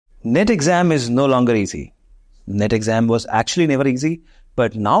Net exam is no longer easy. Net exam was actually never easy,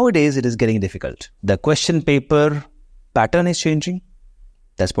 but nowadays it is getting difficult. The question paper pattern is changing.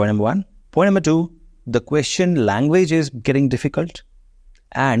 That's point number one. Point number two, the question language is getting difficult,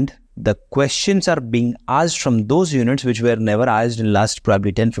 and the questions are being asked from those units which were never asked in last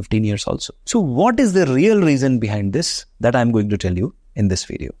probably 10-15 years also. So what is the real reason behind this that I'm going to tell you in this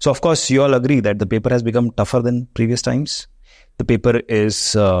video? So of course you all agree that the paper has become tougher than previous times. The paper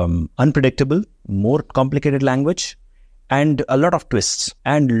is unpredictable, more complicated language, and a lot of twists.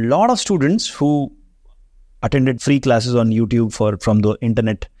 And a lot of students who attended free classes on YouTube from the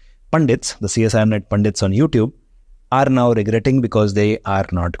internet pundits, the CSIR net pundits on YouTube, are now regretting because they are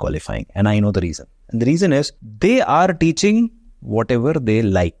not qualifying. And I know the reason. And the reason is they are teaching whatever they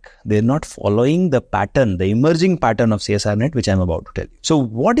like. They're not following the pattern, the emerging pattern of CSIR net, which I'm about to tell you. So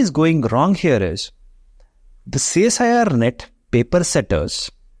what is going wrong here is the CSIR net paper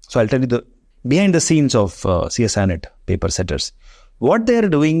setters. So I'll tell you the behind the scenes of CSIR net paper setters. What they are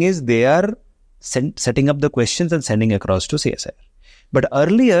doing is they are setting up the questions and sending across to CSIR. But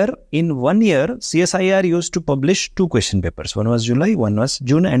earlier, in 1 year, CSIR used to publish 2 question papers. One was July, one was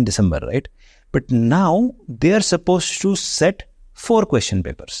June and December, right? But now they are supposed to set 4 question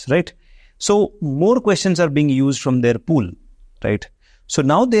papers, right? So more questions are being used from their pool, right? So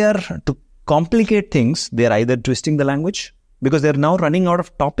now they are, to complicate things, they are either twisting the language because they are now running out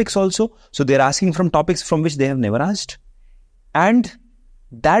of topics also. So they are asking from topics from which they have never asked. And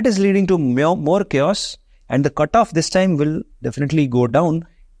that is leading to more chaos. And the cutoff this time will definitely go down,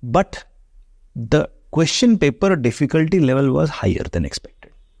 but the question paper difficulty level was higher than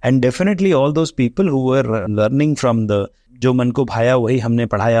expected. And definitely all those people who were learning from the Jo Man Ko Bhaya Wahi Humne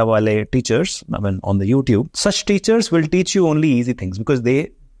Padhaya wale teachers, I mean, on the YouTube, such teachers will teach you only easy things because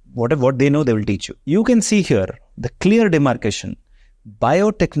what they know, they will teach you. You can see here the clear demarcation.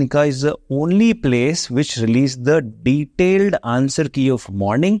 Biotechnica is the only place which released the detailed answer key of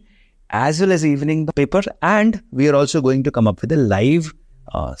morning as well as evening paper, and we are also going to come up with a live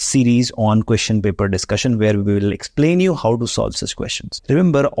series on question paper discussion where we will explain you how to solve such questions.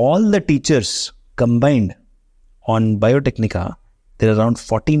 Remember, all the teachers combined on Biotechnica, there are around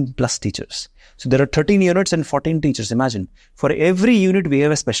 14 plus teachers. So there are 13 units and 14 teachers. Imagine, for every unit we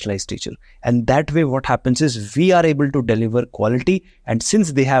have a specialized teacher, and that way what happens is we are able to deliver quality, and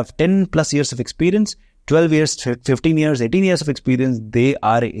since they have 10 plus years of experience, 12 years, 15 years, 18 years of experience, they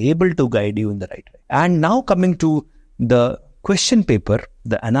are able to guide you in the right way. And now coming to the question paper,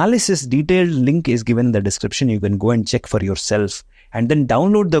 the analysis detailed link is given in the description. You can go and check for yourself and then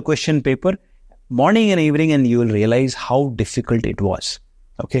download the question paper morning and evening, and you will realize how difficult it was.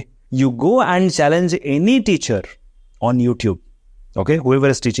 Okay. You go and challenge any teacher on YouTube. Okay. Whoever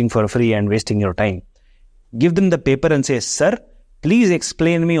is teaching for free and wasting your time, give them the paper and say, sir, please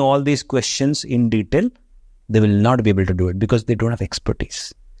explain me all these questions in detail. They will not be able to do it because they don't have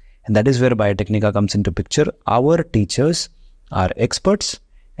expertise. And that is where Biotechnica comes into picture. Our teachers are experts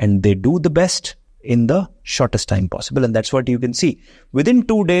and they do the best in the shortest time possible. And that's what you can see. Within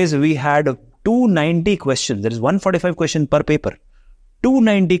 2 days, we had 290 questions. There is 145 questions per paper.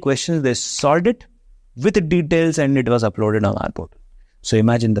 290 questions. They solved it with details and it was uploaded on our portal. So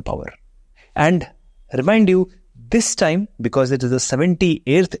imagine the power. And remind you, this time, because it is the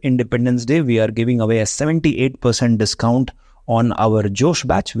 78th Independence Day, we are giving away a 78% discount on our Josh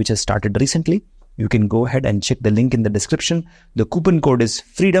batch, which has started recently. You can go ahead and check the link in the description. The coupon code is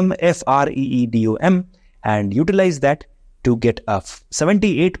FREEDOM, FREEDOM, and utilize that to get a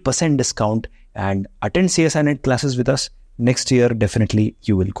 78% discount and attend CSIR net classes with us. Next year, definitely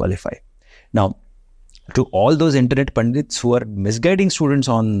you will qualify. Now, to all those internet pundits who are misguiding students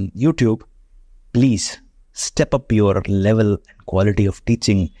on YouTube, please step up your level and quality of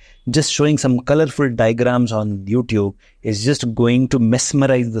teaching. Just showing some colorful diagrams on YouTube is just going to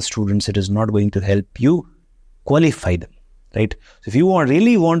mesmerize the students. It is not going to help you qualify them, right? So if you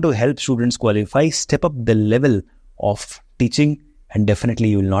really want to help students qualify, step up the level of teaching and definitely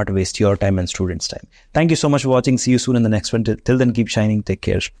you will not waste your time and students' time. Thank you so much for watching. See you soon in the next one. Till then, keep shining. Take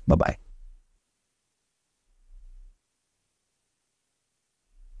care. Bye-bye.